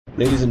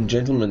Ladies and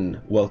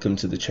gentlemen, welcome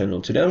to the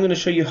channel. Today I'm going to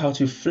show you how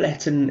to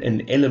flatten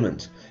an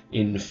element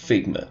in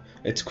Figma.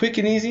 It's quick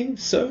and easy,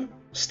 so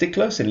stick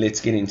close and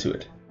let's get into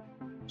it.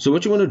 So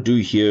what you want to do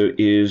here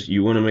is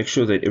you want to make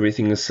sure that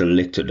everything is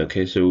selected.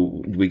 Okay,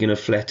 so we're going to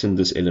flatten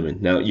this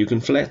element. Now you can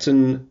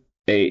flatten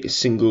a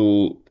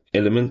single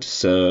element,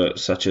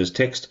 such as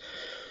text.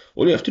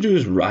 All you have to do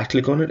is right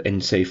click on it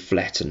and say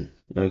flatten.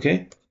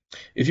 Okay,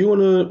 if you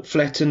want to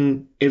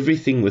flatten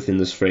everything within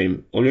this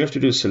frame, all you have to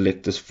do is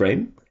select this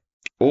frame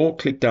or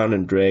click down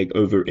and drag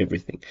over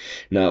everything.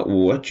 Now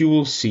what you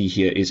will see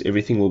here is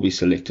everything will be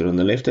selected. On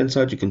the left hand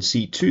side you can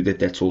see too that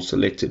that's all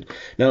selected.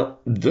 Now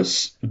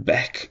this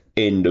back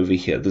end over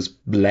here, this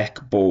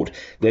black board,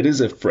 that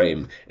is a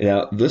frame.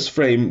 Now this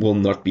frame will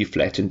not be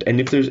flattened, and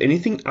if there's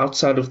anything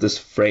outside of this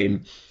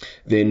frame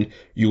then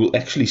you will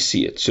actually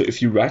see it. So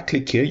if you right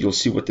click here, you'll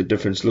see what the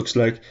difference looks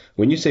like.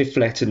 When you say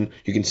flatten,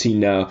 you can see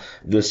now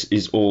this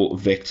is all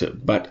vector,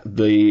 but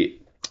the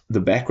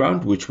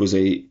background, which was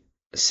a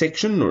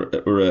section or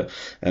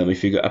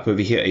if you go up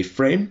over here, a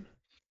frame,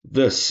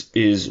 this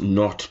is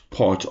not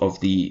part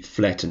of the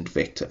flattened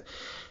vector.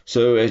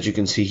 So as you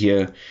can see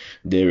here,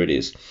 there it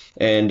is.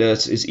 And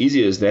it's as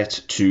easy as that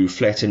to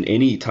flatten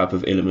any type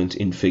of element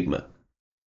in Figma.